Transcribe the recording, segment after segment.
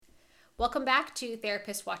Welcome back to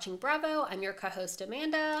Therapist Watching Bravo. I'm your co-host,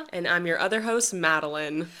 Amanda. And I'm your other host,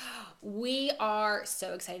 Madeline. We are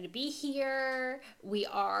so excited to be here. We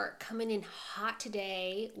are coming in hot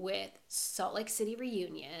today with Salt Lake City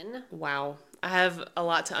reunion. Wow. I have a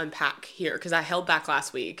lot to unpack here because I held back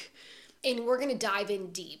last week. And we're going to dive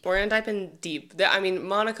in deep. We're going to dive in deep. I mean,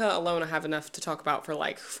 Monica alone, I have enough to talk about for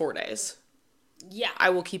like 4 days. Yeah. I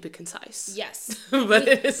will keep it concise. Yes. but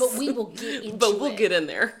we will get into it. But we'll get in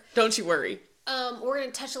there. Don't you worry. We're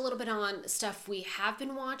going to touch a little bit on stuff we have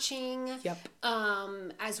been watching. Yep.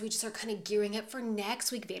 As we just are kind of gearing up for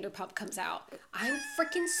next week, Vanderpump comes out. I'm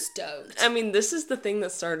freaking stoked. I mean, this is the thing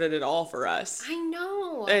that started it all for us. I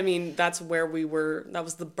know. I mean, that's where we were. That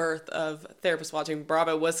was the birth of Therapist Watching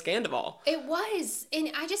Bravo was Scandival. It was.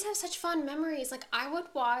 And I just have such fond memories. Like, I would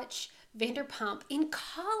watch Vanderpump in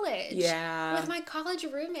college. Yeah. With my college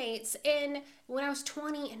roommates. And when I was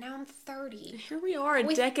 20 and now I'm 30. Here we are,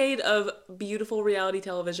 a decade of beautiful reality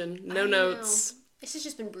television. No notes. This has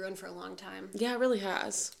just been brewing for a long time. Yeah, it really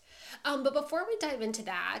has. But before we dive into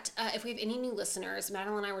that, if we have any new listeners,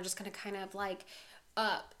 Madeline and I were just going to kind of like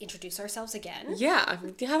introduce ourselves again. Yeah,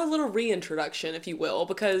 have a little reintroduction, if you will,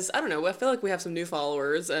 because, I don't know, I feel like we have some new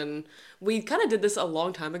followers, and we kind of did this a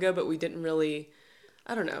long time ago, but we didn't really,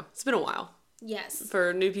 I don't know, it's been a while. Yes.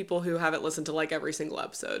 For new people who haven't listened to, like, every single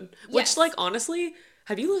episode. Yes. Which, like, honestly,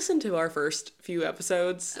 have you listened to our first few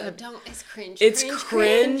episodes? It's cringe. It's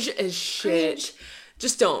cringe as shit. Cringe.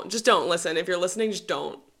 Just don't listen. If you're listening, just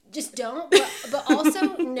don't. Just don't, but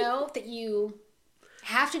also know that you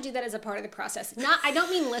have to do that as a part of the process. I don't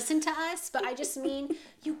mean listen to us, but I just mean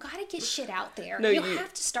you gotta get shit out there. No, you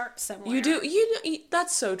have to start somewhere. You do.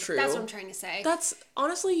 That's so true. That's what I'm trying to say. That's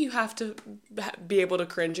honestly, you have to be able to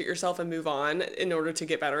cringe at yourself and move on in order to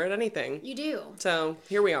get better at anything. You do. So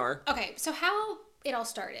here we are. Okay, so how it all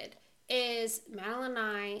started is Madeline and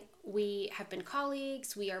I, we have been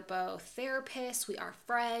colleagues. We are both therapists. We are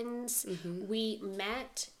friends. Mm-hmm. We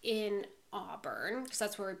met in Auburn because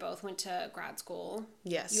that's where we both went to grad school.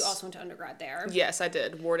 Yes. You also went to undergrad there. Yes, I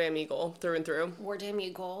did. War Damn Eagle, through and through. War Damn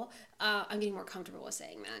Eagle. I'm getting more comfortable with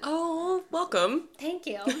saying that. Oh, welcome. Thank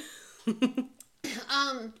you.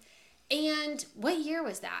 And what year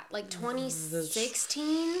was that? Like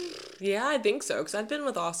 2016? Yeah, I think so. Because I'd been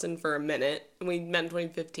with Austin for a minute. And we met in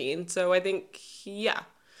 2015. So I think, yeah.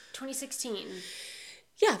 2016.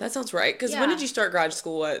 Yeah, that sounds right. Because when did you start grad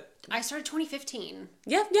school at? I started 2015.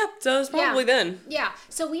 Yeah. So it was probably then. Yeah.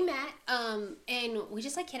 So we met, and we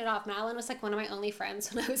just like hit it off. Madeline was like one of my only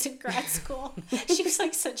friends when I was in grad school. She was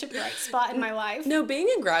like such a bright spot in my life. No, being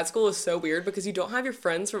in grad school is so weird because you don't have your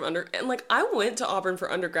friends from and like I went to Auburn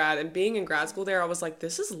for undergrad, and being in grad school there, I was like,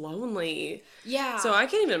 this is lonely. Yeah. So I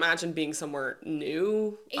can't even imagine being somewhere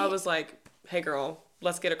new. I was like, hey girl,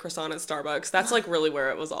 let's get a croissant at Starbucks. That's like really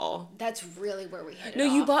where it was all. That's really where we hit it No,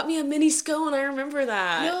 off. you bought me a mini scone. I remember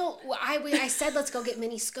that. No, I said let's go get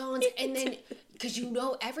mini scones, and then because you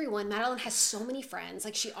know everyone, Madeline has so many friends.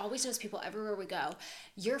 Like she always knows people everywhere we go.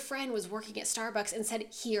 Your friend was working at Starbucks and said,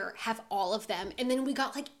 "Here, have all of them." And then we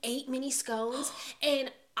got like 8 mini scones,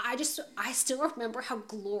 and I still remember how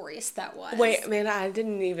glorious that was. Wait, man, I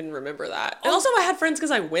didn't even remember that. And also, I had friends because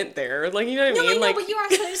I went there. Like, you know what I mean? I know, like, but you are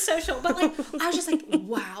so social. But like, I was just like,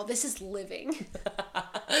 wow, this is living.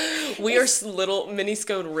 We are little mini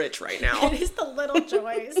scone rich right now. It is the little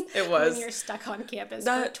joys. It was. When you're stuck on campus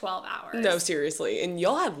for 12 hours. No, seriously. And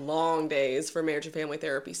y'all had long days for marriage and family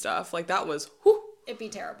therapy stuff. Like, that was, whew. It'd be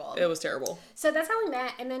terrible. It was terrible. So that's how we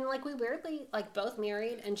met. And then, like, we weirdly, like, both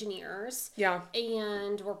married engineers. Yeah.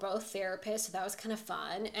 And we're both therapists, so that was kind of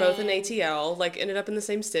fun. Both in ATL, like, ended up in the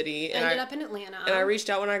same city. Ended up in Atlanta. And I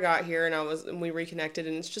reached out when I got here, and we reconnected,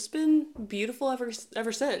 and it's just been beautiful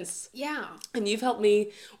ever since. Yeah. And you've helped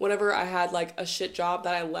me whenever I had, like, a shit job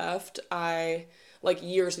that I left, like,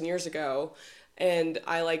 years and years ago. And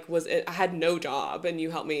I had no job, and you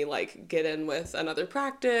helped me like get in with another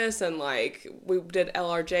practice, and like we did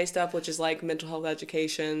LRJ stuff, which is like mental health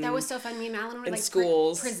education. That was so fun. Me and Madeline would like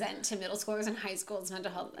schools present to middle schoolers and high schools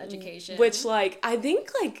mental health education. Which like I think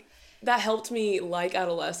like that helped me like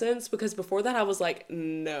adolescence, because before that I was like,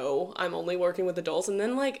 no, I'm only working with adults. And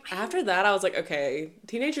then like after that I was like, okay,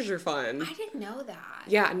 teenagers are fun. I didn't know that.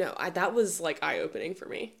 Yeah, no, that was like eye-opening for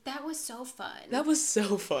me. That was so fun. That was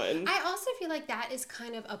so fun. I also feel like that is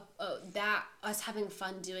kind of that us having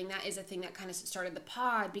fun doing that is a thing that kind of started the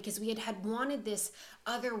pod, because we had wanted this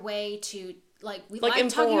other way to like we like like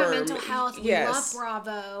talking about inform. mental health. We Yes. love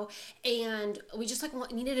Bravo, and we just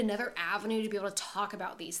like needed another avenue to be able to talk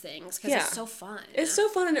about these things because Yeah. it's so fun. It's so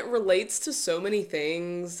fun and it relates to so many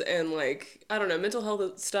things, and like I don't know, mental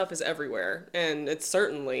health stuff is everywhere, and it's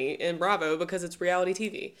certainly in Bravo because it's reality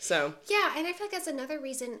TV. So Yeah, and I feel like that's another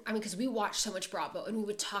reason. I mean, because we watch so much Bravo and we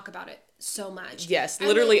would talk about it so much. yes, And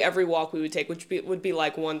literally like, every walk we would take, which would be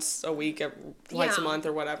like once a week, twice a Yeah. month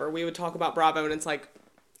or whatever, we would talk about Bravo, and it's like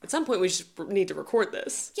at some point we just need to record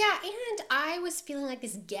this. yeah, and I was feeling like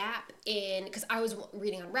this gap in because I was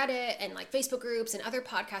reading on Reddit and like Facebook groups and other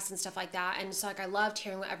podcasts and stuff like that, and so like I loved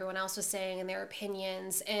hearing what everyone else was saying and their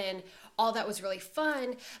opinions, and all that was really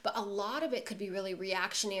fun. But a lot of it could be really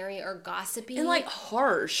reactionary or gossipy And like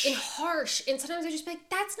harsh. and harsh, and sometimes I just be like,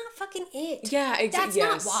 "That's not fucking it." Yeah, That's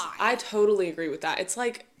yes. not why. I totally agree with that. It's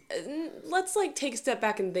like let's like take a step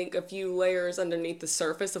back and think a few layers underneath the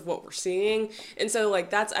surface of what we're seeing. And so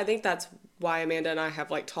like I think that's why Amanda and I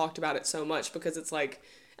have like talked about it so much, because it's like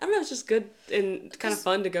I don't know, it's just good and kind of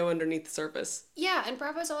fun to go underneath the surface. Yeah, and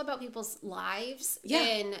Bravo's all about people's lives. Yeah.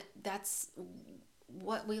 And that's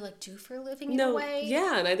what we like do for a living in a way.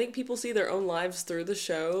 Yeah, and I think people see their own lives through the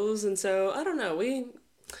shows, and so I don't know, we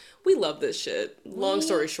love this shit. Long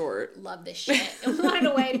story short. Love this shit. And we wanted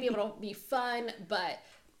a way to be able to be fun, but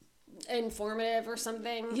informative or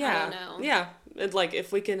something. Yeah. I don't know. Yeah. And like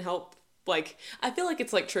if we can help, like I feel like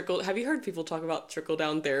it's like have you heard people talk about trickle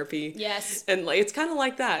down therapy? Yes. And like it's kind of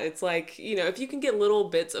like that. It's like, you know, if you can get little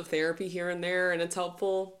bits of therapy here and there and it's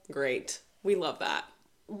helpful, great. We love that.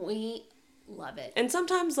 We love it. And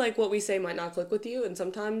sometimes like what we say might not click with you, and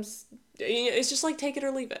sometimes you know, it's just like take it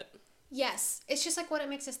or leave it. Yes. It's just like what it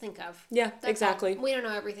makes us think of. Yeah, That's exactly. all. We don't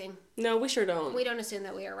know everything. No, we sure don't. We don't assume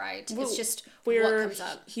that we are right. It's just We're what comes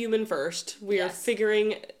up. human first. We are Yes.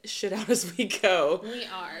 figuring shit out as we go. We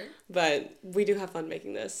are. But we do have fun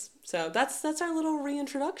making this. So that's our little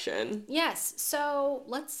reintroduction. Yes. So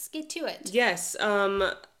let's get to it. Yes.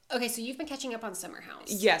 Okay, so you've been catching up on Summer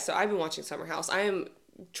House. Yeah, so I've been watching Summer House. I am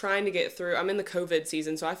trying to get through. I'm in the COVID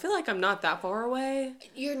season, so I feel like I'm not that far away.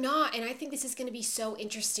 You're not, and I think this is going to be so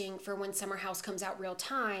interesting for when Summer House comes out real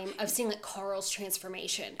time, of seeing like Carl's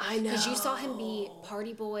transformation. I know. Because you saw him be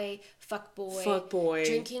party boy, fuck boy,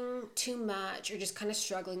 drinking too much, or just kind of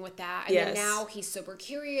struggling with that. And Yes. then now he's sober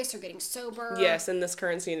curious or getting sober. Yes, in this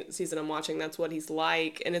current season I'm watching, that's what he's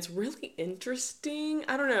like, and it's really interesting.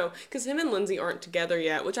 I don't know, because him and Lindsay aren't together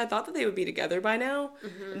yet, which I thought that they would be together by now,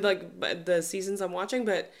 like the seasons I'm watching,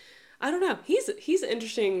 but I don't know. He's an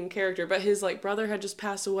interesting character, but his like brother had just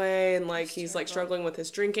passed away, and like he's like struggling with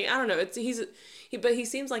his drinking. I don't know. But he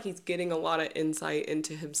seems like he's getting a lot of insight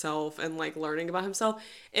into himself and like learning about himself,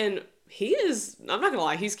 and he is, I'm not gonna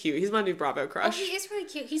lie, he's cute. He's my new Bravo Oh, crush. he is really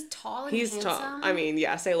cute. He's tall and He's handsome. tall. I mean,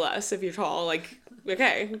 yeah, say less if you're tall. Like,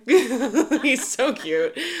 okay. He's so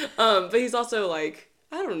cute. But he's also like,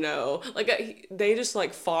 I don't know. Like, they just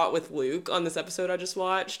like fought with Luke on this episode I just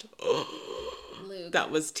watched. Luke,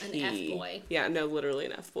 That was tea. an F-boy. Yeah, no, literally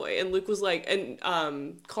an F-boy. And Luke was like, and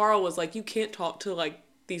Carl was like, you can't talk to like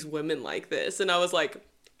these women like this. And I was like,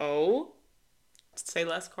 oh, say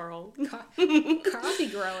less, Carl. Carl be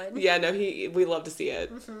growing. Yeah, no, we love to see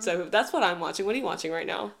it. So that's what I'm watching. What are you watching right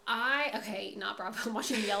now? Okay, not Bravo. I'm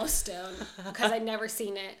watching Yellowstone because I'd never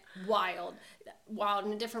seen it. Wild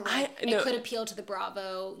in a different way. It could appeal to the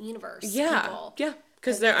Bravo universe. Yeah, people. yeah.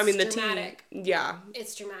 Because they're, I mean, the dramatic. team. Yeah.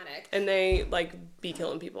 It's dramatic. And they like be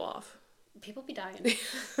killing people off. People be dying.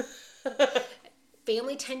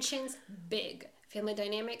 Family tensions, big. Family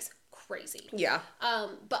dynamics, crazy. Yeah.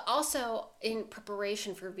 But also in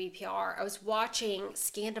preparation for VPR, I was watching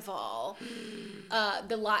Scandival,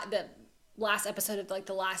 the last episode of like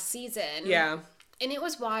the last season. Yeah. And it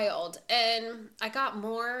was wild. And I got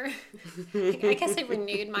more, I guess I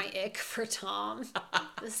renewed my ick for Tom,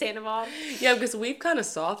 the Sandoval. Yeah, because we've kind of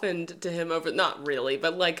softened to him over, not really,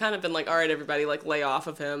 but like kind of been like, all right, everybody, like lay off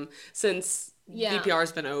of him since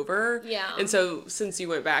VPR's been over. Yeah. And so since you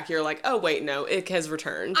went back, you're like, oh, wait, no, ick has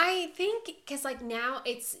returned. I think, because like now,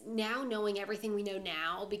 it's now knowing everything we know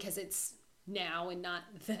now, because it's now and not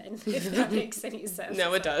then, if that makes any sense.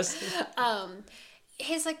 No, it does.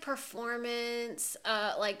 His like performance,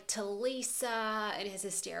 like to Lisa and his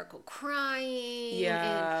hysterical crying.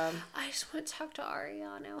 Yeah. And I just want to talk to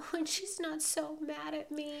Ariana when she's not so mad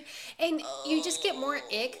at me. And you just get more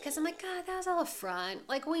ick because I'm like, God, that was all a front.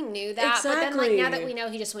 Like we knew that. Exactly. But then like now that we know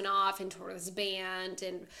he just went off and toured his band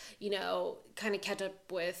and, you know, kind of kept up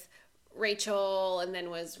with Rachel and then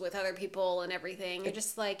was with other people and everything. You're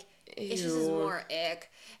just like, it's just more ick.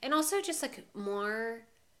 And also just like more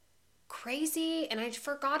crazy, and I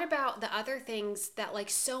forgot about the other things that like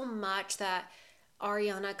so much that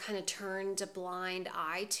Ariana kind of turned a blind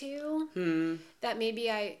eye to. That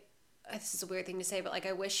maybe this is a weird thing to say, but like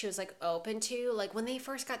I wish she was like open to. Like when they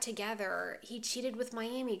first got together, he cheated with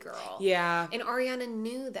Miami Girl. Yeah. And Ariana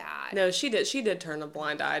knew that. No, she did turn a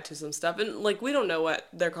blind eye to some stuff. And like we don't know what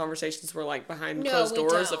their conversations were like behind closed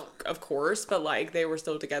doors, of course, but like they were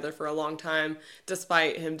still together for a long time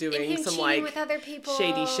despite him doing some like with other people.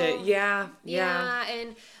 Shady shit. Yeah.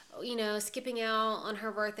 And skipping out on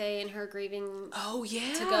her birthday and her grieving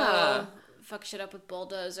to go fuck shit up with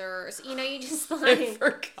bulldozers. You just like... I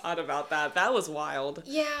forgot about that. That was wild.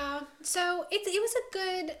 Yeah. So it was a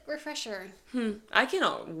good refresher. I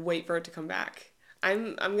cannot wait for it to come back.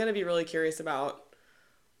 I'm going to be really curious about...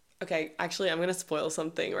 Okay, actually, I'm going to spoil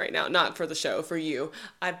something right now. Not for the show, for you.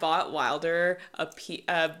 I bought Wilder a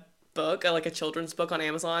book, like a children's book on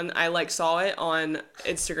Amazon. I like saw it on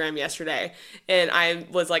Instagram yesterday and I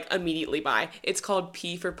was like immediately buy. It's called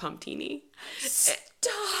P for Pumptini. Stop.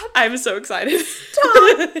 I'm so excited.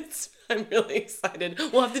 Stop. I'm really excited.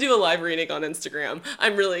 We'll have to do a live reading on Instagram.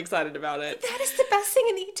 I'm really excited about it. That is the best thing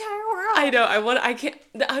in the entire world. I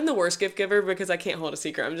know. I'm the worst gift giver because I can't hold a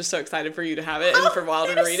secret. I'm just so excited for you to have it and for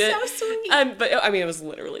Wilder to read it. That is so sweet. But I mean, it was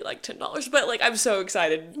literally like $10, but like I'm so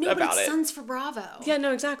excited about but it's it. Sons for Bravo. Yeah,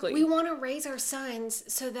 no, exactly. We want to raise our sons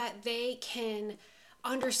so that they can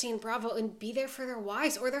understand Bravo and be there for their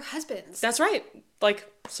wives or their husbands. That's right.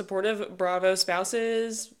 Like supportive Bravo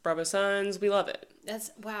spouses, Bravo sons. We love it.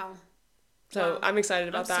 Wow. So I'm excited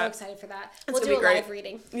about that. I'm so excited for that. We'll do a live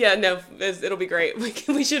reading. Yeah, no, it'll be great.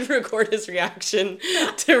 We should record his reaction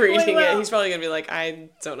to reading it. He's probably going to be like, I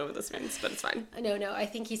don't know what this means, but it's fine. No, I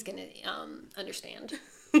think he's going to understand.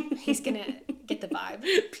 He's going to get the vibe.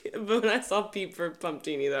 But when I saw Peep for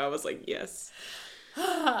Pumptini, though, I was like, yes.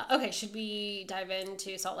 Okay, should we dive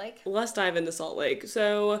into Salt Lake? Let's dive into Salt Lake.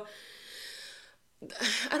 So...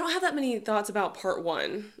 I don't have that many thoughts about part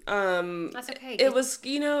 1. That's okay. It was,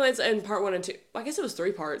 it's in part 1 and 2. I guess it was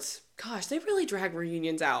 3 parts. Gosh, they really drag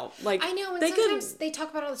reunions out. Like I know, and sometimes they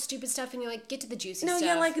talk about all the stupid stuff, and you're like, get to the juicy stuff. No,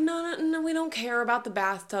 yeah, like no, we don't care about the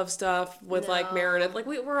bathtub stuff with like Meredith. Like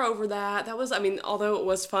we're over that. That was, I mean, although it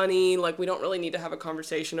was funny, like we don't really need to have a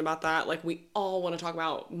conversation about that. Like we all want to talk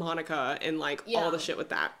about Monica and like all the shit with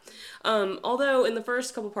that. Although in the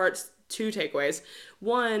first couple parts, 2 takeaways.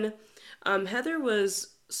 One. Heather was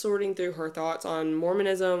sorting through her thoughts on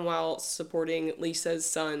Mormonism while supporting Lisa's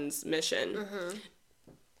son's mission.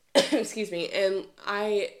 Mm-hmm. Excuse me. And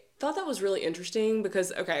I thought that was really interesting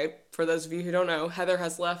because, okay, for those of you who don't know, Heather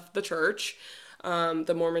has left the church,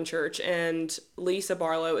 the Mormon church, and Lisa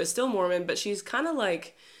Barlow is still Mormon, but she's kind of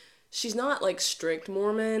like, she's not like strict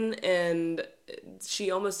Mormon, and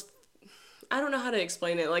she almost... I don't know how to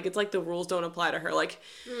explain it. Like, it's like the rules don't apply to her. Like,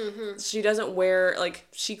 she doesn't wear, like,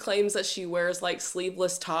 she claims that she wears, like,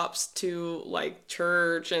 sleeveless tops to, like,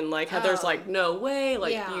 church. And, like, Heather's like, no way.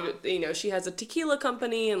 Like, you know, she has a tequila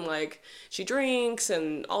company and, like, she drinks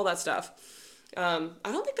and all that stuff. I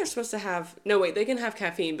don't think they're supposed to have, no, wait, they can have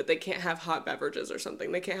caffeine, but they can't have hot beverages or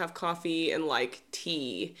something. They can't have coffee and, like,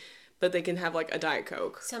 tea. But they can have, like, a Diet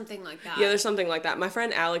Coke. Something like that. Yeah, there's something like that. My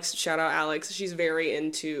friend Alex, shout out Alex, she's very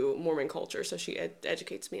into Mormon culture, so she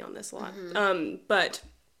educates me on this a lot. Mm-hmm. But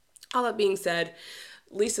all that being said,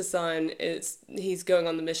 Lisa's son, he's going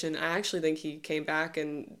on the mission. I actually think he came back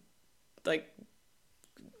and, like,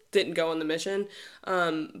 didn't go on the mission.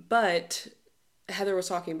 But Heather was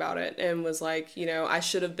talking about it and was like, I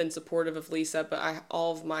should have been supportive of Lisa, but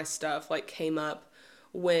all of my stuff, like, came up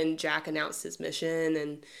when Jack announced his mission,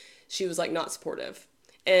 and she was, like, not supportive.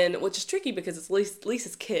 And which is tricky because it's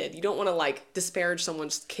Lisa's kid. You don't want to, like, disparage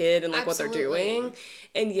someone's kid and, like, Absolutely. what they're doing.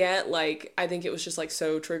 And yet, like, I think it was just, like,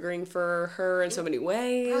 so triggering for her in so many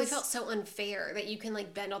ways. Probably felt so unfair that you can,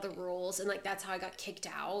 like, bend all the rules and, like, that's how I got kicked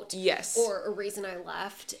out. Yes. Or a reason I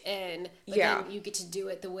left. But then you get to do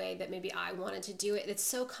it the way that maybe I wanted to do it. It's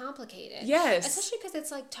so complicated. Yes. Especially because it's,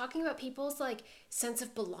 like, talking about people's, like, sense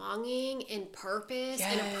of belonging and purpose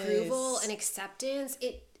and approval and acceptance.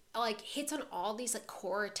 It like hits on all these like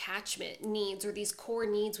core attachment needs or these core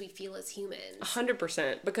needs we feel as humans.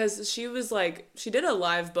 100%, because she was like, she did a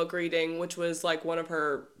live book reading, which was like one of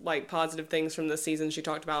her like positive things from this season she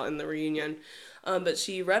talked about in the reunion. But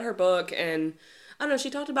she read her book and I don't know,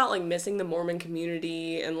 she talked about like missing the Mormon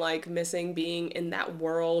community and like missing being in that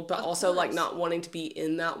world, but also like not wanting to be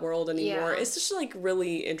in that world anymore. Yeah. It's just like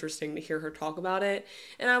really interesting to hear her talk about it.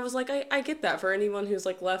 And I was like, I get that for anyone who's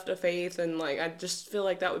like left a faith, and like I just feel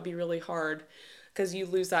like that would be really hard because you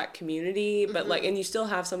lose that community, but like, and you still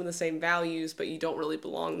have some of the same values, but you don't really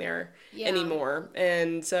belong there anymore.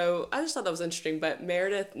 And so I just thought that was interesting. But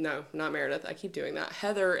not Meredith, I keep doing that.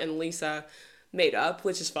 Heather and Lisa made up,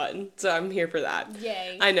 which is fun. So I'm here for that.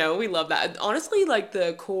 Yay. I know, we love that. Honestly, like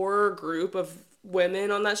the core group of women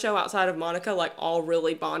on that show outside of Monica, like all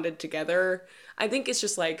really bonded together. I think it's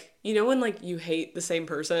just like, you know, when like you hate the same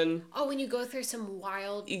person, Oh, when you go through some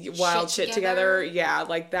wild shit together, yeah,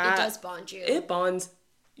 like that. It does bond you. It bonds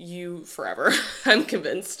you forever. I'm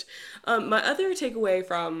convinced. My other takeaway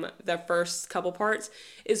from the first couple parts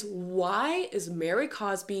is, why is Mary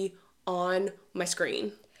Cosby on my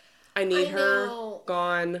screen? I need her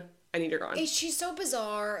gone. I need her gone. She's so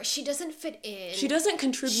bizarre. She doesn't fit in. She doesn't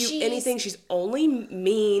contribute anything. She's only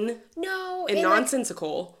mean. No. And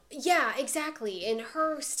nonsensical. Like, yeah, exactly. And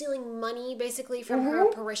her stealing money basically from her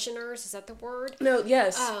parishioners. Is that the word? No,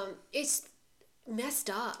 yes. It's messed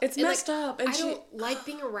up. It's messed up. And I don't like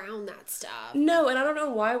being around that stuff. No, and I don't know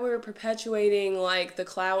why we're perpetuating like the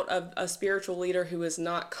clout of a spiritual leader who is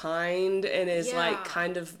not kind and is like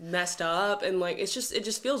kind of messed up, and like it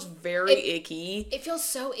just feels very icky. It feels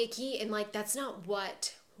so icky, and like that's not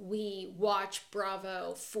what we watch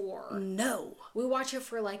Bravo for. No. We watch it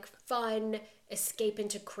for like fun, escape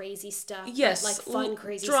into crazy stuff. Yes. Like fun,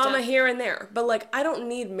 crazy drama stuff. here and there. But like, I don't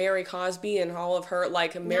need Mary Cosby and all of her,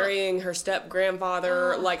 like marrying her step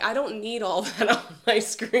grandfather. Like, I don't need all that on my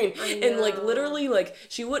screen. And like, literally, like,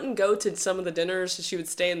 she wouldn't go to some of the dinners. She would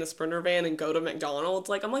stay in the Sprinter van and go to McDonald's.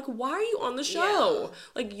 Like, I'm like, why are you on the show? Yeah.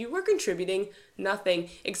 Like, you were contributing nothing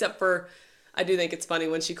except for, I do think it's funny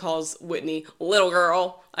when she calls Whitney little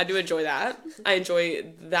girl. I do enjoy that. I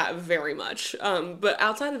enjoy that very much. But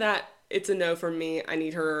outside of that, it's a no for me. I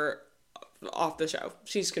need her off the show.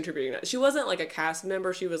 She's contributing that. She wasn't like a cast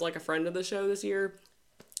member. She was like a friend of the show this year.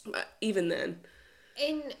 But even then.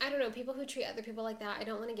 And I don't know, people who treat other people like that, I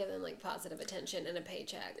don't want to give them like positive attention and a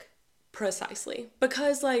paycheck. Precisely.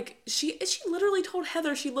 Because like she literally told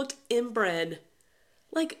Heather she looked inbred.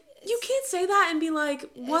 Like, you can't say that and be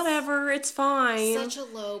like, whatever, it's fine. Such a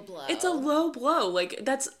low blow. It's a low blow. Like,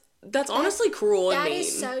 that's honestly cruel and mean. That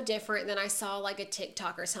is so different than I saw like a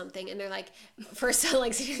TikTok or something, and they're like, first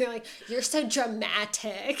like they're like, you're so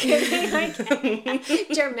dramatic, and they're like,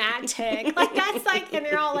 dramatic, like that's like, and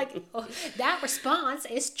they're all like, oh, that response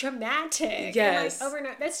is dramatic. Yes. And like, over and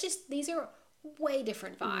over. That's just, these are way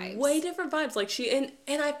different vibes. Way different vibes. Like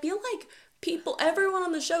and I feel like everyone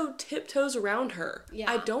on the show tiptoes around her.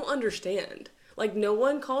 Yeah. I don't understand. Like, no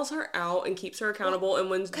one calls her out and keeps her accountable, and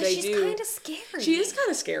when they do... she's kind of scary. She is kind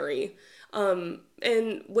of scary.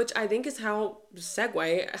 And which I think is how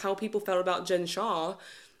people felt about Jen Shaw.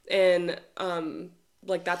 And,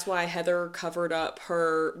 like, that's why Heather covered up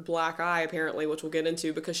her black eye, apparently, which we'll get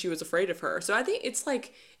into, because she was afraid of her. So I think it's,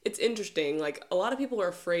 like, it's interesting. Like, a lot of people are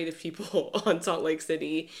afraid of people on Salt Lake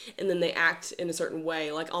City, and then they act in a certain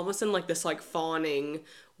way, like, almost in, like, this, like, fawning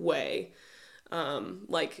way.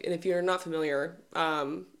 Like, and if you're not familiar,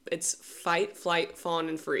 it's fight, flight, fawn,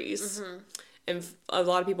 and freeze. Mm-hmm. And a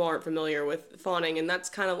lot of people aren't familiar with fawning, and that's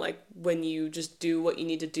kind of like when you just do what you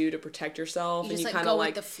need to do to protect yourself, and you kind of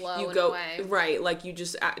like with the flow you go right, like you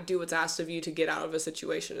just do what's asked of you to get out of a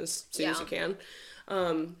situation as soon as you can.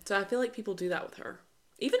 So I feel like people do that with her.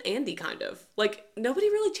 Even Andy, kind of. Like, nobody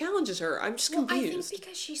really challenges her. I'm just confused. I think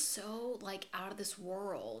because she's so, like, out of this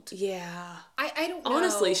world. Yeah. I don't know.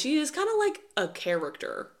 Honestly, she is kind of like a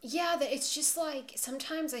character. Yeah, it's just, like,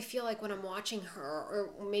 sometimes I feel like when I'm watching her,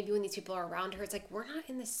 or maybe when these people are around her, it's like, we're not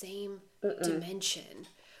in the same dimension.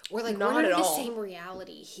 We're, like, we're not in the same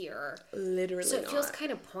reality here. Literally So it feels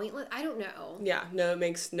kind of pointless. I don't know. Yeah, no, it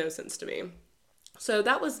makes no sense to me. So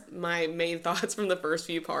that was my main thoughts from the first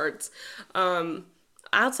few parts.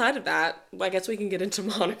 Outside of that, I guess we can get into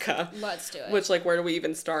Monica. Let's do it. Which, like, where do we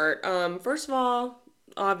even start? First of all,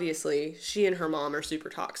 obviously, she and her mom are super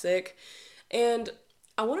toxic. And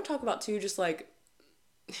I want to talk about, too, just, like,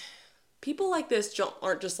 people like this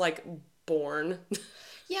aren't just, like, born.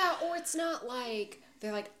 Yeah, or it's not like,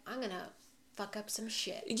 they're like, I'm gonna fuck up some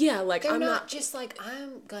shit. Yeah, like, they're not just like,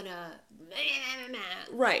 I'm gonna...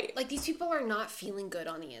 Right. Like, these people are not feeling good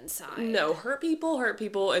on the inside. No, hurt people.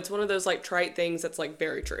 It's one of those, like, trite things that's, like,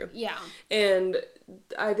 very true. Yeah. And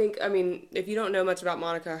I think, I mean, if you don't know much about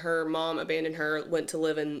Monica, her mom abandoned her, went to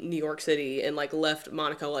live in New York City, and, like, left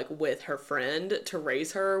Monica, like, with her friend to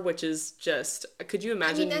raise her, which is just, could you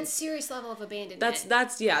imagine? I mean, that's serious level of abandonment. That's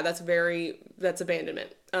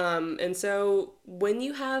abandonment. And so when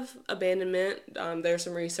you have abandonment, there's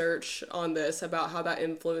some research on this about how that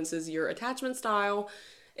influences your attachment style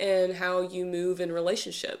and how you move in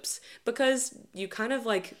relationships, because you kind of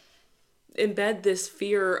like embed this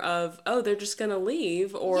fear of, oh, they're just gonna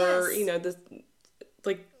leave, or yes, you know, this,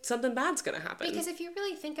 like, something bad's gonna happen. Because if you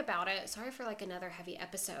really think about it, sorry for like another heavy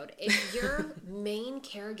episode, if your main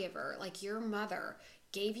caregiver, like your mother,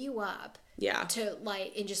 gave you up Yeah. To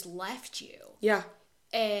like, and just left you. Yeah.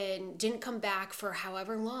 And didn't come back for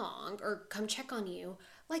however long or come check on you.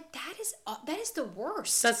 Like that is the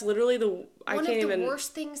worst. That's literally one of the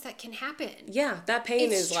worst things that can happen. Yeah, that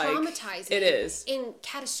pain is like traumatizing. It is. And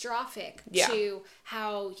catastrophic Yeah. to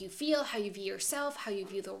how you feel, how you view yourself, how you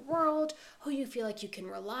view the world, who you feel like you can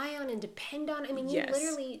rely on and depend on. I mean, you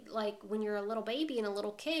literally, like when you're a little baby and a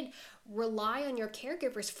little kid, rely on your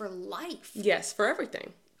caregivers for life. Yes, for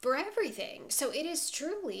everything. For everything. So it is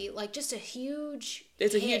truly like just a huge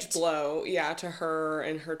It's a huge blow, yeah, to her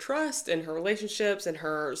and her trust and her relationships and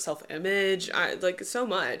her self-image. Like so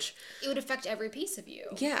much. It would affect every piece of you.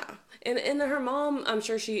 Yeah. And her mom, I'm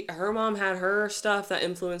sure her mom had her stuff that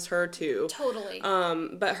influenced her too. Totally.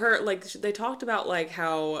 But her, like, they talked about like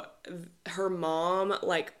how her mom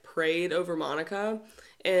like prayed over Monica,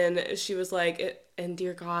 and she was like, and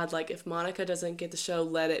dear God, like if Monica doesn't get the show,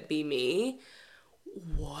 let it be me.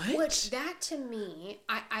 What? Which that to me,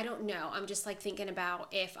 I don't know. I'm just like thinking about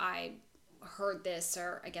if I heard this,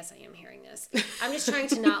 or I guess I am hearing this. I'm just trying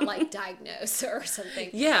to not like diagnose or something.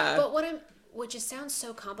 Yeah. But what just sounds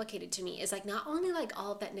so complicated to me is like not only like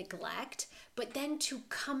all of that neglect, but then to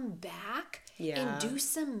come back and do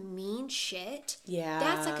some mean shit. Yeah.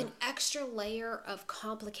 That's like an extra layer of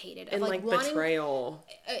complicated. And of like betrayal.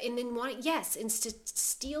 And then wanting, yes, and to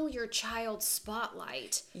steal your child's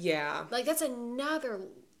spotlight. Yeah. Like that's another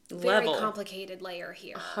very complicated layer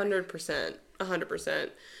here. 100%. 100%.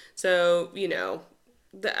 So, you know,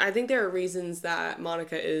 I think there are reasons that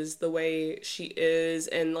Monica is the way she is,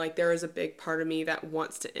 and like there is a big part of me that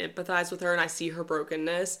wants to empathize with her, and I see her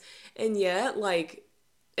brokenness, and yet like,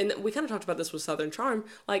 and we kind of talked about this with Southern Charm,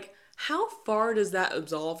 like how far does that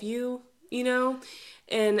absolve you, you know?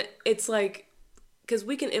 And it's like, because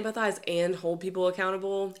we can empathize and hold people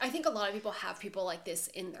accountable. I think a lot of people have people like this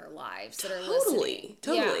in their lives that are listening.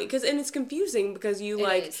 Totally. Because and it's confusing because you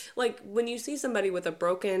like when you see somebody with a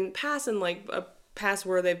broken past and like a past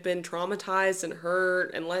where they've been traumatized and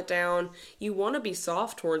hurt and let down, you want to be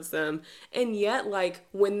soft towards them, and yet like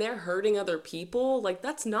when they're hurting other people, like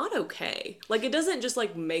that's not okay. Like it doesn't just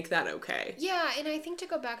like make that okay. Yeah, and I think to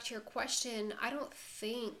go back to your question, I don't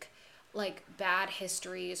think like bad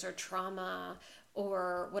histories or trauma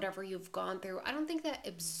or whatever you've gone through, I don't think that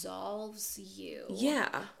absolves you. Yeah.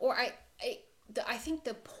 Or I think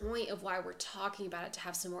the point of why we're talking about it, to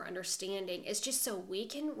have some more understanding, is just so we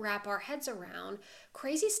can wrap our heads around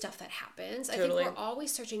crazy stuff that happens. Totally. I think we're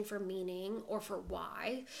always searching for meaning or for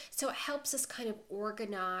why. So it helps us kind of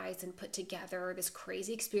organize and put together this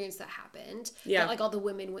crazy experience that happened. Yeah. That like all the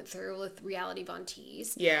women went through with Reality Von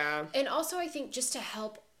Teese. Yeah. And also I think just to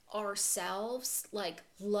help ourselves like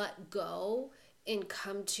let go and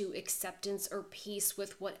come to acceptance or peace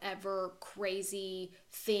with whatever crazy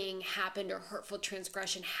thing happened or hurtful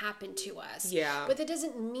transgression happened to us. Yeah. But that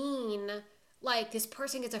doesn't mean like this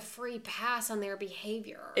person gets a free pass on their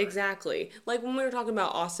behavior. Exactly. Like when we were talking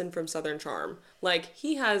about Austin from Southern Charm, like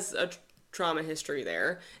he has a trauma history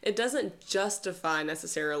there. It doesn't justify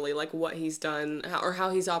necessarily like what he's done or how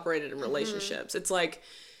he's operated in relationships. It's like,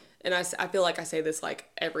 and I feel like I say this like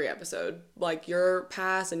every episode, like your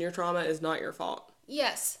past and your trauma is not your fault.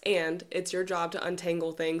 Yes. And it's your job to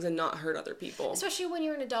untangle things and not hurt other people. Especially when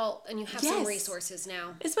you're an adult and you have some resources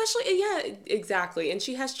now. Especially, yeah, exactly. And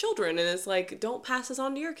she has children, and it's like, don't pass this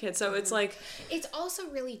on to your kids. So it's like... It's also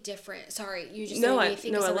really different. Sorry, you just made me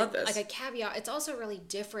think of something. I love this. Like a caveat, it's also really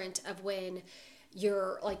different of when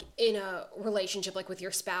you're like in a relationship like with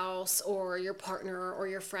your spouse or your partner or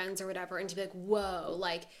your friends or whatever, and to be like, whoa,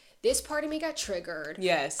 like... This part of me got triggered.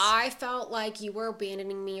 Yes. I felt like you were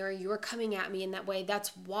abandoning me or you were coming at me in that way.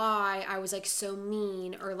 That's why I was like so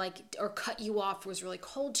mean or cut you off, was really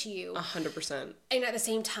cold to you. 100%. And at the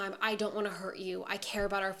same time, I don't want to hurt you. I care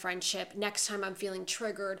about our friendship. Next time I'm feeling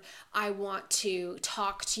triggered, I want to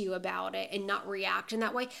talk to you about it and not react in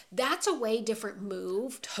that way. That's a way different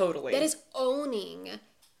move. Totally. That is owning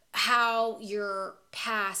how your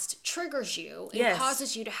past triggers you and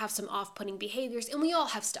causes you to have some off-putting behaviors. And we all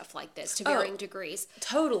have stuff like this to varying degrees.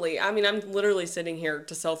 Totally. I mean, I'm literally sitting here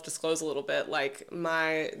to self-disclose a little bit. Like,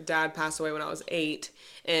 my dad passed away when I was 8,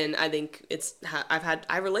 and I think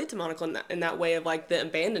I relate to Monica in that way of, like, the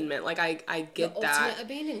abandonment. Like, I get the that. ultimate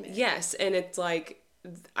abandonment. Yes, and it's like,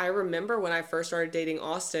 I remember when I first started dating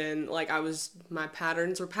Austin, like, my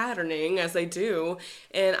patterns were patterning, as they do,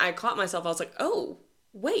 and I caught myself, I was like, oh,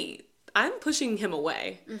 wait, I'm pushing him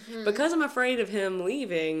away. Because I'm afraid of him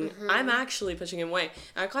leaving, I'm actually pushing him away.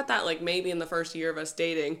 And I caught that like maybe in the first year of us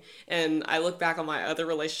dating, and I look back on my other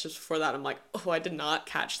relationships before that, I'm like, oh, I did not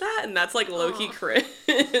catch that, and that's like low-key cringe.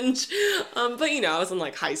 But you know, I was in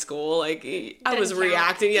like high school, like I was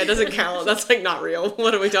reacting. Yeah, it doesn't count. That's like not real.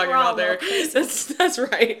 What are we talking about there? That's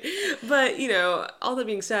right. But you know, all that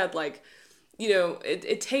being said, like, you know,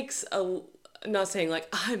 it takes I'm not saying like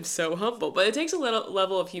I'm so humble, but it takes a little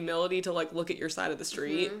level of humility to like look at your side of the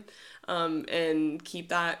street, and keep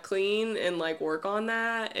that clean and like work on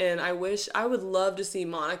that. And I would love to see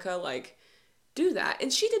Monica like do that,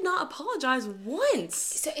 and she did not apologize once.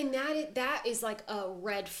 So, and that is like a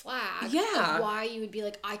red flag. Yeah. Of why you would be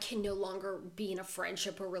like, I can no longer be in a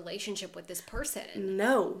friendship or relationship with this person.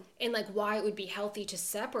 No. And like why it would be healthy to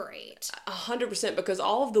separate. 100%, because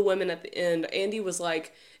all of the women at the end, Andy was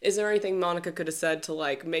like, is there anything Monica could have said to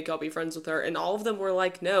like make y'all be friends with her? And all of them were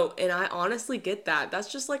like, no. And I honestly get that. That's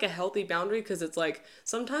just like a healthy boundary, because it's like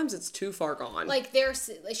sometimes it's too far gone. Like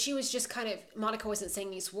she was just kind of, Monica wasn't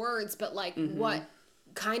saying these words, but like what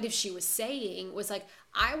kind of she was saying was like,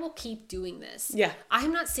 I will keep doing this. Yeah.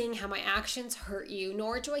 I'm not seeing how my actions hurt you,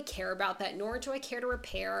 nor do I care about that, nor do I care to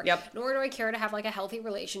repair, Yep. nor do I care to have like a healthy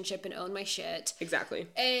relationship and own my shit. Exactly.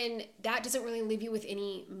 And that doesn't really leave you with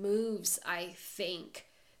any moves, I think.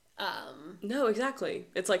 No, exactly.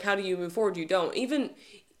 It's like, how do you move forward? You don't. Even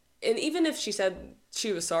if she said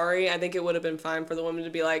she was sorry, I think it would have been fine for the woman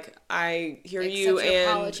to be like, I hear you,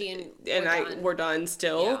 and apology, and we're done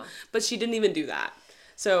still. Yeah. But she didn't even do that.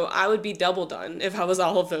 So I would be double done if I was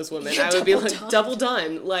all of those women. You're I would be like done. double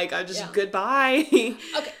done. Like, I just goodbye.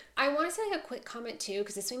 Okay, I want to say like a quick comment too,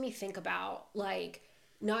 because this made me think about like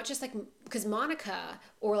not just like, because Monica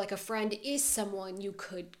or like a friend is someone you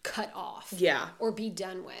could cut off. Yeah. Or be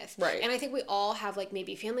done with. Right. And I think we all have like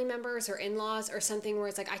maybe family members or in-laws or something where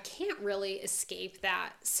it's like, I can't really escape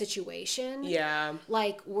that situation. Yeah.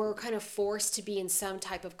 Like we're kind of forced to be in some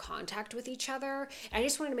type of contact with each other. And I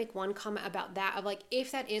just wanted to make one comment about that of like,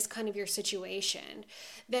 if that is kind of your situation,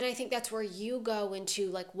 then I think that's where you go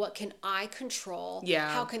into like, what can I control? Yeah.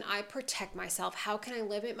 How can I protect myself? How can I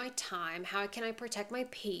limit my time? How can I protect my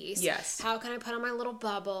peace? Yes. How can I put on my little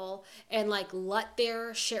bubble and like let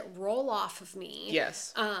their shit roll off of me?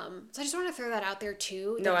 Yes. So I just want to throw that out there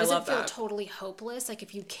too. No, I love that. Doesn't feel totally hopeless. Like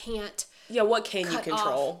if you can't Yeah, what can you cut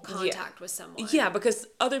control? off contact with someone. Yeah, because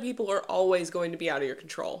other people are always going to be out of your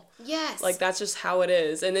control. Yes. Like, that's just how it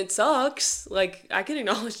is. And it sucks. Like, I can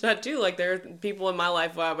acknowledge that, too. Like, there are people in my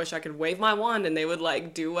life where I wish I could wave my wand and they would,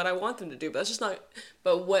 like, do what I want them to do. But that's just not...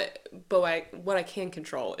 But what I can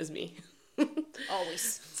control is me.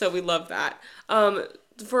 Always. So we love that.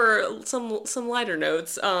 For some lighter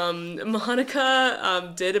notes,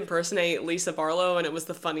 Monica did impersonate Lisa Barlow, and it was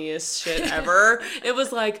the funniest shit ever. It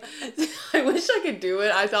was like, I wish I could do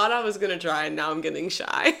it. I thought I was gonna try, and now I'm getting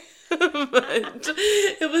shy. But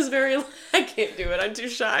it was very, I can't do it, I'm too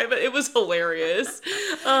shy, but it was hilarious.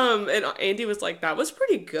 And Andy was like, that was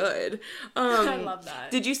pretty good. I love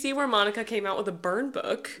that. Did you see where Monica came out with a burn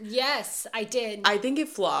book? Yes, I did. I think it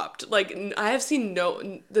flopped. Like, I have seen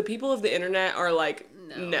the people of the internet are like,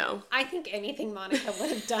 no. I think anything Monica would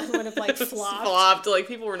have done would have like flopped. Flopped. Like,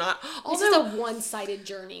 people were not. This is a one-sided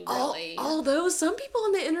journey, really. Although some people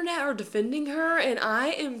on the internet are defending her, and I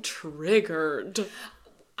am triggered.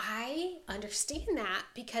 I understand that,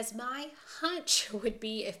 because my hunch would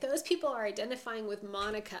be if those people are identifying with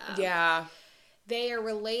Monica. Yeah. They are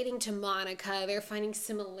relating to Monica. They're finding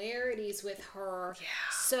similarities with her. Yeah.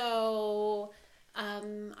 So,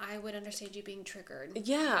 I would understand you being triggered.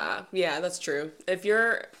 Yeah. Yeah, that's true. If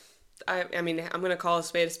you're... I mean, I'm going to call a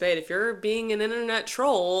spade a spade. If you're being an internet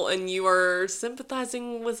troll and you are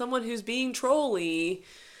sympathizing with someone who's being trolly...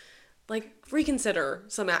 like, reconsider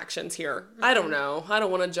some actions here. Mm-hmm. I don't know. I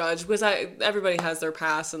don't want to judge, because everybody has their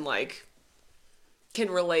past and, like, can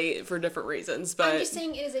relate for different reasons, but... I'm just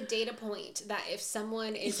saying it is a data point that if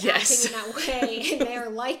someone is acting in that way and they're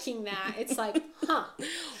liking that, it's like, huh.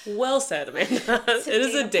 Well said, Amanda. It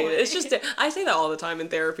is a data. It's just... I say that all the time in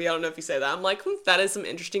therapy. I don't know if you say that. I'm like, that is some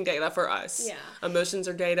interesting data for us. Yeah. Emotions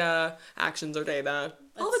are data. Actions are data.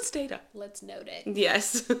 All it's data. Let's note it.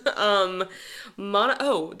 Yes.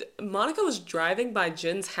 Monica was driving by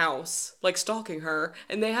Jen's house, like stalking her,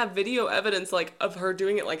 and they have video evidence like of her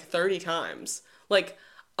doing it like 30 times. Like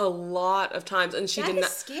a lot of times, and she did not.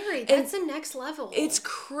 That's scary. That's the next level. It's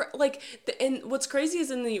and what's crazy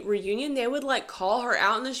is in the reunion they would like call her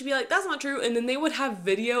out, and then she'd be like, "That's not true," and then they would have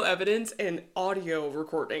video evidence and audio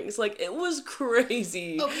recordings. Like, it was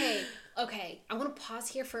crazy. Okay, I want to pause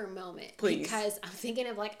here for a moment. Please. Because I'm thinking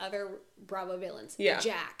of like other Bravo villains. Yeah.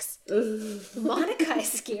 Jax. Monica is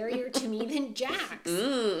scarier to me than Jax.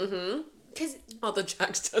 Mm-hmm. Because although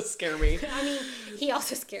Jax does scare me. I mean, he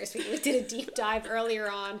also scares me. We did a deep dive earlier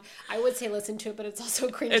on. I would say listen to it, but it's also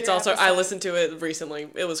cringe. It's also, I listened to it recently.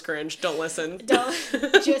 It was cringe. Don't listen. Don't,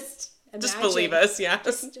 just imagine. Just believe us, yeah.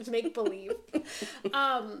 Just make believe.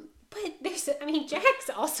 But there's, I mean, Jax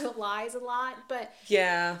also lies a lot, but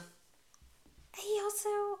yeah, he also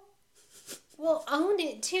will own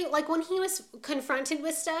it too. Like when he was confronted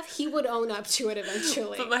with stuff, he would own up to it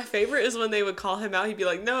eventually. But my favorite is when they would call him out. He'd be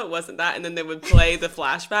like, "No, it wasn't that," and then they would play the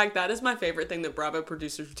flashback. That is my favorite thing that Bravo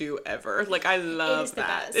producers do ever. Like I love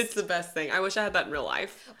that. Best. It's the best thing. I wish I had that in real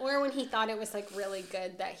life. Or when he thought it was like really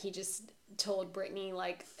good that he just told Brittany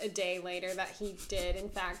like a day later that he did in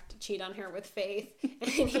fact cheat on her with Faith, and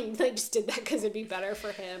he like just did that because it'd be better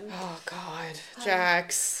for him. Oh God,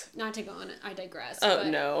 Jax. Not to go on, I digress. Oh but,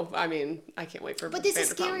 no, I mean I can't wait for. But this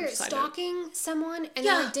is scarier. Stalking someone and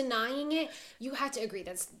then like denying it. You have to agree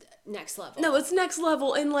that's next level. No, it's next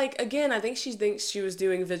level, and like again, I think she thinks she was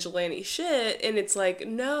doing vigilante shit, and it's like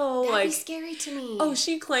no, that'd like be scary to me. Oh,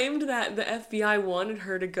 she claimed that the FBI wanted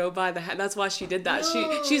her to go by the hat. That's why she did that.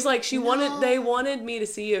 She's like they wanted me to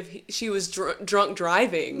see if she was drunk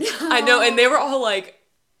driving. No. I know, and they were all like,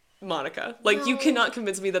 Monica, like you cannot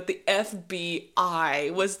convince me that the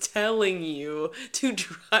FBI was telling you to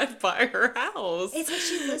drive by her house. It's like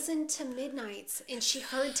she listened to Midnights and she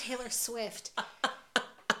heard Taylor Swift.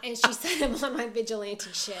 And she said I'm on my vigilante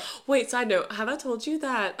shit. Wait, side note, have I told you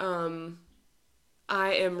that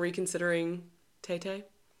I am reconsidering Tay Tay?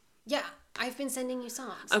 Yeah, I've been sending you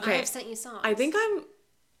songs. Okay. I've sent you songs. I think I'm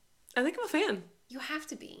a fan. You have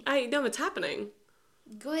to be. I know it's happening.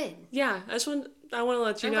 Good. Yeah, I want to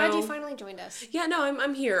let you know. I'm glad you finally joined us. Yeah, no,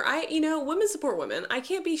 I'm here. Women support women. I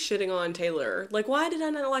can't be shitting on Taylor. Like, why did I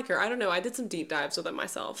not like her? I don't know. I did some deep dives with it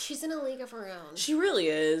myself. She's in a league of her own. She really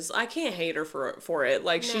is. I can't hate her for it.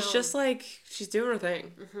 Like, she's just like, she's doing her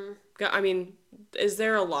thing. Mm-hmm. I mean, is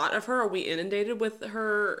there a lot of her? Are we inundated with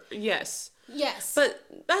her? Yes. Yes. But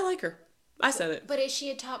I like her. I said it. But is she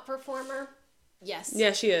a top performer? Yes.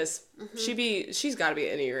 Yeah, she is. Mm-hmm. She's got to be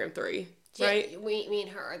an Enneagram 3. Right? Me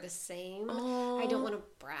and her are the same. Oh. I don't want to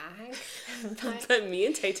brag. But me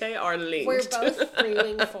and Tay-Tay are linked. We're both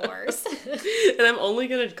three-wing fours. And I'm only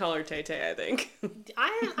going to call her Tay-Tay, I think.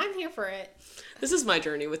 I'm here for it. This is my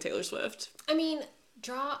journey with Taylor Swift. I mean,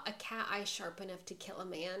 draw a cat eye sharp enough to kill a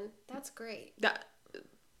man. That's great.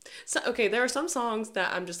 Okay, there are some songs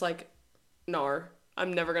that I'm just like, nar,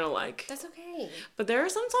 I'm never going to like. That's okay. But there are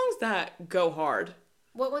some songs that go hard.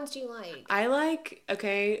 What ones do you like? I like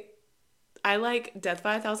Death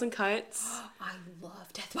by a Thousand Cuts. I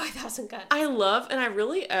love Death by a Thousand Cuts. I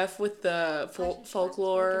really F with the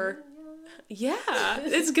folklore. Yeah,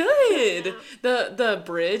 it's good. Yeah. The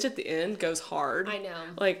bridge at the end goes hard. I know.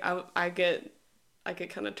 Like I get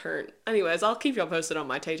kind of turned. Anyways, I'll keep y'all posted on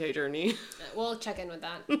my Tay-Tay journey. We'll check in with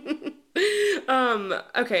that.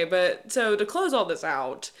 Okay, but so to close all this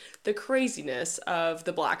out, the craziness of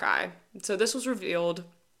the black eye. So this was revealed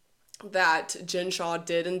that Jen Shaw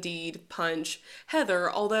did indeed punch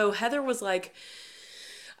Heather, although Heather was like,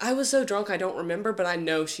 I was so drunk I don't remember, but I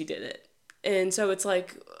know she did it. And so it's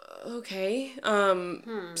like, okay.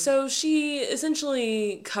 So she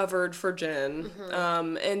essentially covered for Jen.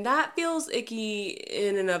 And that feels icky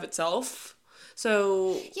in and of itself.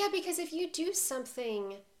 So yeah, because if you do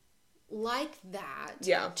something like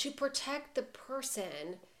that to protect the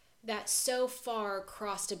person that so far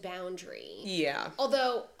crossed a boundary. Yeah.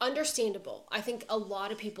 Although, understandable. I think a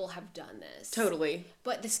lot of people have done this. Totally.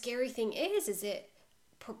 But the scary thing is it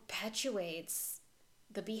perpetuates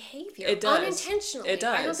the behavior. It does. Unintentionally. It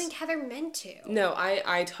does. I don't think Heather meant to. No,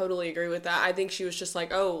 I totally agree with that. I think she was just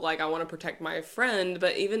like, oh, like, I want to protect my friend.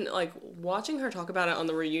 But even, like, watching her talk about it on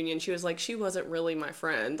the reunion, she was like, she wasn't really my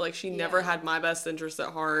friend. Like, she never had my best interest at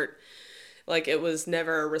heart. Like, it was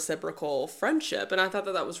never a reciprocal friendship. And I thought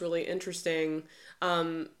that was really interesting.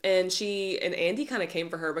 And Andy kind of came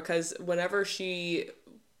for her because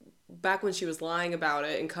back when she was lying about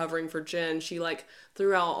it and covering for Jen, she, like,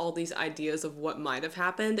 threw out all these ideas of what might have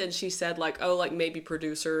happened. And she said, like, oh, like, maybe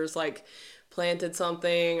producers, like, planted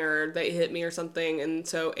something or they hit me or something. And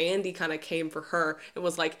so Andy kind of came for her and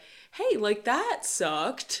was like, hey, like, that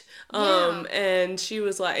sucked. And she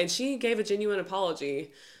was like, and she gave a genuine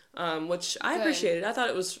apology. Which I appreciated. I thought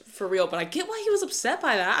it was for real, but I get why he was upset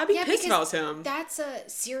by that. I'd be pissed if I was him. That's a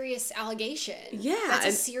serious allegation. Yeah. That's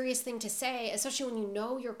a serious thing to say, especially when you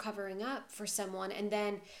know you're covering up for someone, and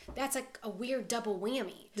then that's like a weird double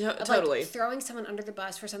whammy. Totally. Like throwing someone under the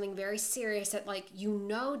bus for something very serious that, like, you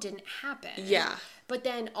know didn't happen. Yeah. but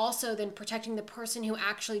then also then protecting the person who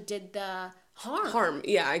actually did the harm.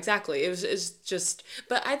 Yeah, exactly. It's just,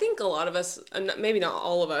 but I think a lot of us, and maybe not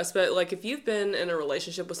all of us, but like if you've been in a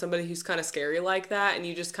relationship with somebody who's kind of scary like that, and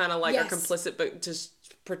you just kind of like are complicit, but just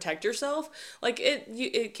protect yourself, like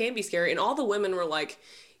it can be scary. And all the women were like,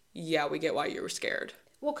 yeah, we get why you were scared.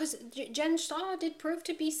 Well, because Jen Shaw did prove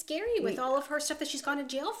to be scary with all of her stuff that she's gone to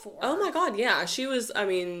jail for. Oh my God, yeah. She was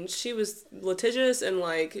litigious, and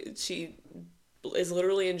like she is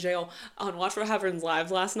literally in jail. On Watch What Happens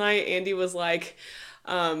Live last night, Andy was like,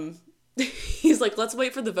 he's like, let's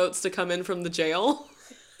wait for the votes to come in from the jail.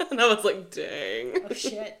 And I was like, dang. Oh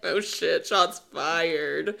shit. Oh shit, shots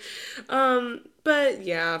fired. But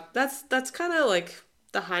yeah, that's kind of like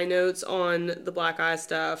the high notes on the black eye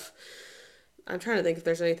stuff. I'm trying to think if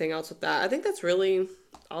there's anything else with that. I think that's really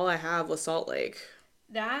all I have with Salt Lake.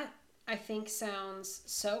 That, I think, sounds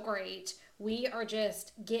so great. We are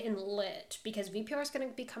just getting lit because VPR is going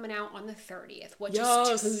to be coming out on the 30th, which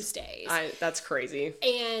is Tuesdays. That's crazy.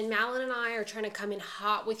 And Madeline and I are trying to come in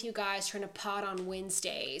hot with you guys, trying to pod on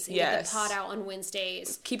Wednesdays. And get the pod out on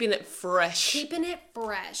Wednesdays. Keeping it fresh.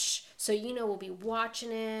 So, we'll be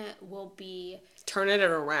watching it. We'll be turning it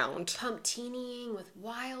around. Pumpteening with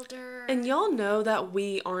Wilder. And y'all know that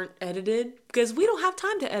we aren't edited because we don't have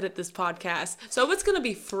time to edit this podcast. So it's going to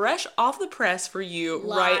be fresh off the press for you.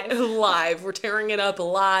 Live. Live. We're tearing it up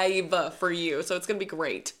live for you. So it's going to be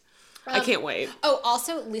great. I can't wait. Oh,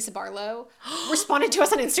 also, Lisa Barlow responded to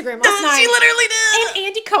us on Instagram last night. She literally did. And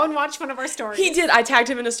Andy Cohen watched one of our stories. He did. I tagged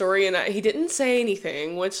him in a story, and he didn't say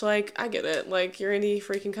anything, which, like, I get it. Like, you're Andy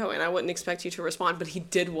freaking Cohen. I wouldn't expect you to respond, but he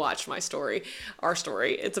did watch my story, our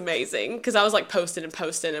story. It's amazing. Because I was, like, posting,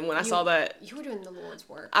 and when I saw that... You were doing the Lord's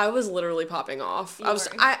work. I was literally popping off.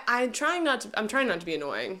 I'm trying not to be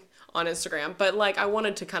annoying on Instagram, but, like, I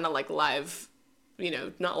wanted to kind of, like, live...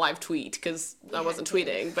 not live tweet because I wasn't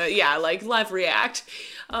tweeting, but yeah, like live react.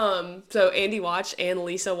 So Andy watched and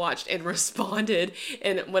Lisa watched and responded.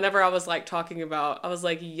 And whenever I was like talking about, I was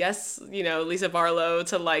like, yes, Lisa Barlow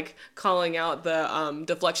to like calling out the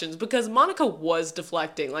deflections because Monica was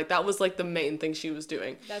deflecting. Like that was like the main thing she was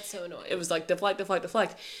doing. That's so annoying. It was like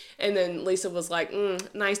deflect. And then Lisa was like,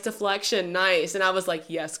 nice deflection, nice. And I was like,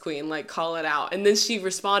 yes, queen, like call it out. And then she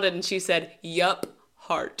responded and she said, yup,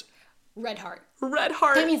 heart. Red heart.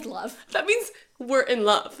 That means love. That means we're in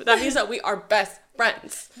love. That means that we are best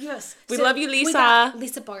friends. Yes. We love you, Lisa. We got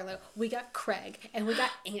Lisa Barlow. We got Craig. And we got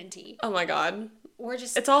Andy. Oh my God.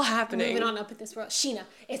 It's all happening. Moving on up in this world. Sheena,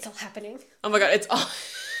 it's all happening. Oh my God.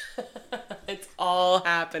 It's all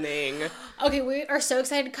happening. Okay, we are so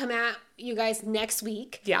excited to come at you guys next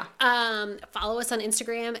week. Yeah. Follow us on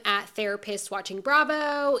Instagram at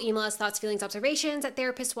therapistwatchingbravo. Email us thoughts, feelings, observations at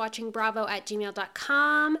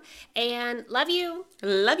therapistwatchingbravo@gmail.com. And love you.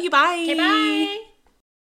 Love you. Bye. Okay, bye.